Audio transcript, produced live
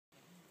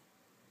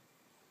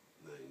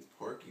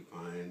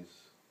porcupines,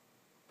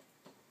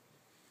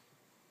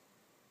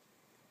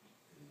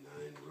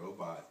 and 9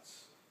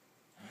 robots,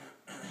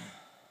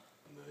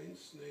 9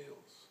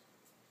 snails.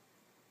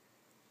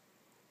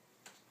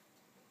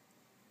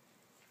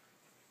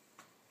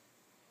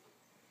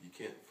 You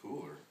can't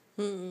fool her.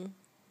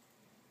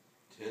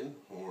 10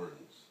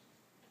 horns.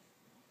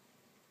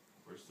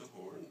 Where's the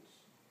horns?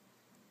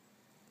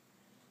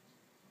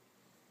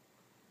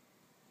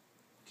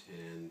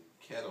 10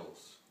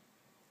 kettles.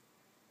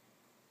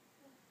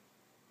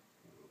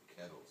 No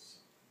kettles.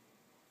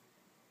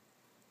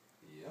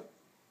 Yep.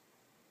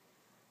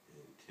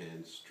 And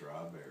 10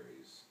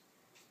 strawberries.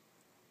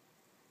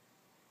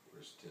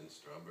 Where's 10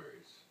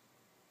 strawberries?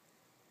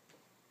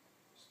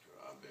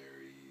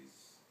 Strawberries.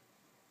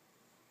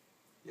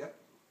 Yep.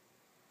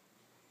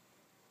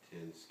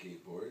 10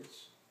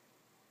 skateboards.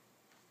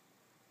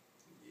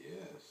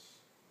 Yes.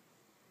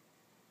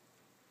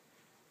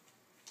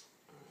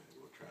 Alright,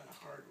 we'll try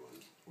a hard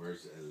one.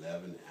 Where's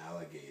 11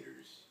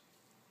 alligators?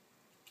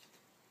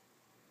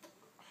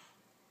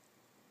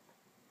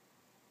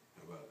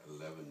 How about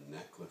 11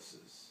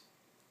 necklaces?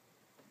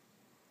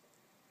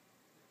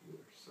 You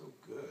are so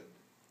good.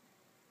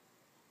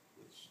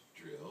 It's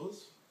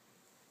drills.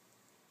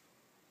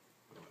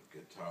 How about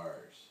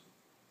guitars?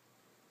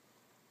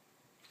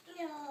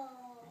 No.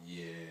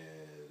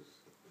 Yes.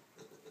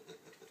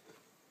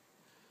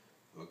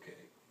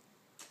 Okay.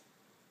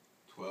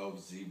 12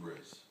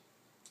 zebras.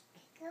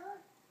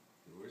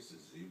 Where's the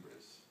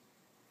zebras?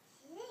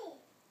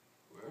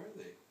 Where are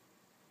they?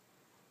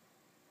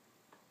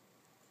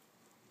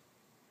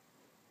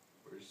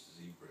 Where's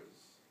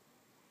zebras?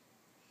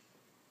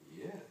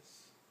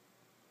 Yes.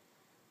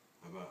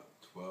 How about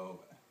 12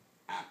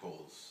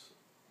 apples?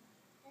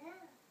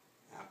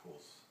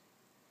 Apples.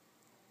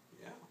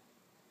 Yeah.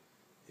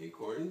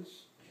 Acorns?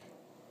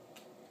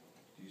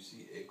 Do you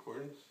see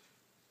acorns?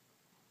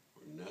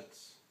 Or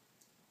nuts?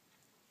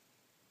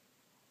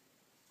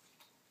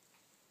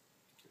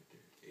 Right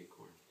there,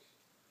 acorns.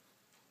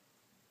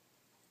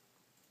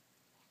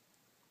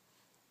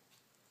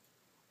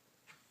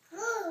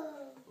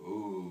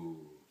 Ooh.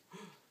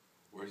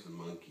 Where's the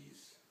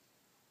monkeys?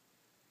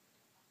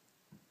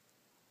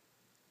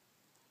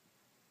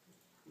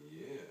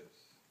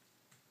 Yes.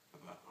 How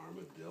about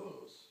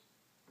armadillos?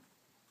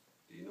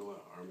 Do you know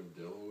what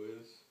armadillo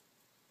is?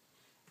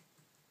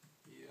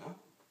 Yeah,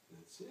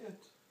 that's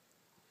it.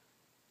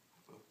 How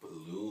about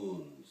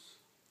balloons?